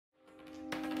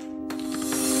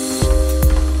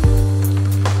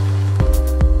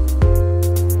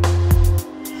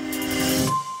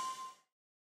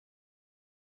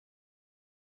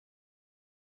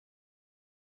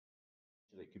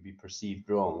perceived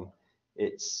wrong.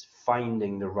 It's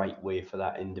finding the right way for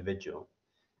that individual.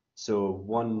 So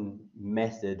one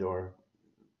method or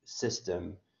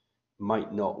system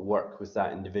might not work with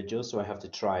that individual, so I have to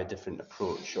try a different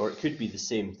approach, or it could be the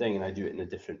same thing and I do it in a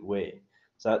different way.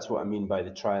 So that's what I mean by the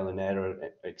trial and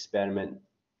error experiment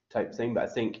type thing. But I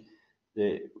think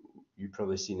that you've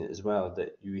probably seen it as well,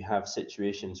 that you have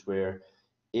situations where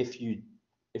if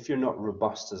you're not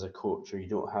robust as a coach, or you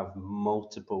don't have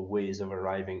multiple ways of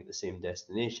arriving at the same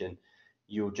destination,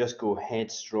 you'll just go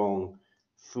headstrong,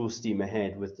 full steam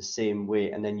ahead with the same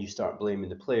way, and then you start blaming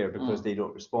the player because they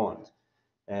don't respond.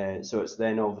 So it's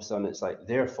then all of a sudden it's like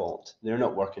their fault. They're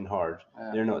not working hard.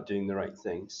 They're not doing the right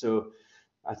thing. So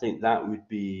I think that would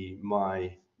be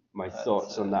my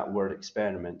thoughts on that word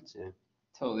experiment. Yeah.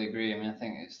 Totally agree. I mean, I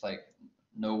think it's like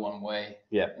no one way.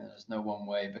 Yeah. There's no one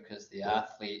way, because the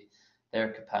athlete,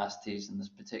 their capacities in this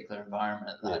particular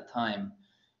environment at that time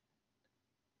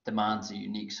demands a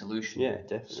unique solution. Yeah,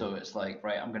 definitely. So it's like,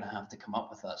 right, I'm going to have to come up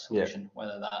with that solution,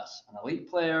 whether that's an elite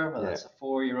player, whether that's a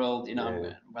 4-year-old, you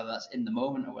know, whether that's in the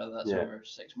moment or whether that's over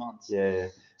 6 months. Yeah.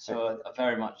 So I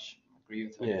very much agree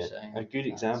with what you're saying. A good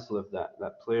example of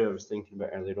that player I was thinking about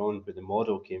earlier on, where the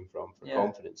model came from for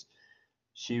confidence,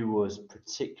 she was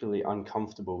particularly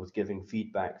uncomfortable with giving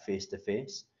feedback face to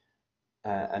face,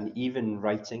 and even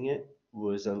writing it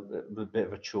was a bit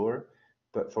of a chore.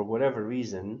 But for whatever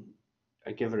reason,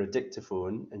 I give her a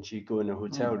dictaphone and she'd go in a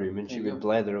hotel room and she would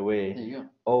blather away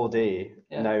all day.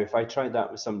 Yeah. Now, if I tried that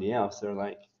with somebody else, they're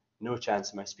like, no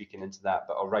chance am I speaking into that,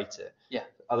 but I'll write it. Yeah.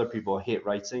 Other people hate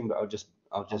writing, but I'll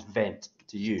just vent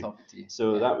to you.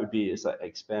 So that would be, it's like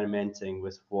experimenting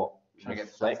with what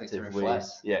reflective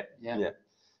ways. Yeah.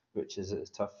 Which is a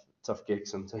tough gig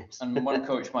sometimes. And one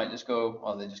coach might just go,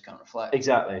 well, they just can't reflect.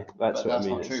 Exactly. That's what I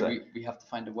mean. That's not true. We have to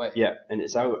find a way. Yeah, and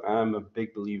I'm a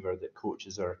big believer that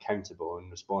coaches are accountable and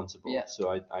responsible. Yeah.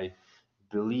 So I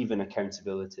believe in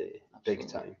accountability big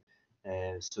time.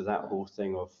 So that whole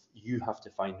thing of you have to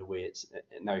find a way. It's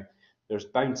now there's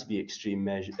bound to be extreme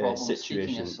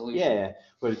situations. Yeah,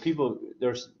 where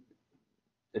there's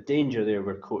a danger there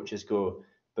where coaches go,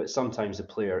 but sometimes the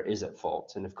player is at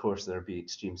fault, and of course there'll be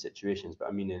extreme situations. But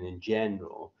I mean, in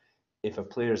general, if a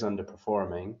player's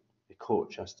underperforming, the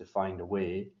coach has to find a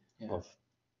way of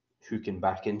who can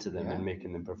back into them and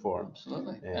making them perform.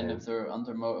 Absolutely. And if they're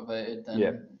undermotivated,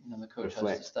 then the coach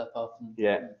has to step up and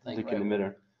look in the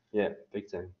mirror. Yeah, big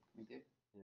time. We do.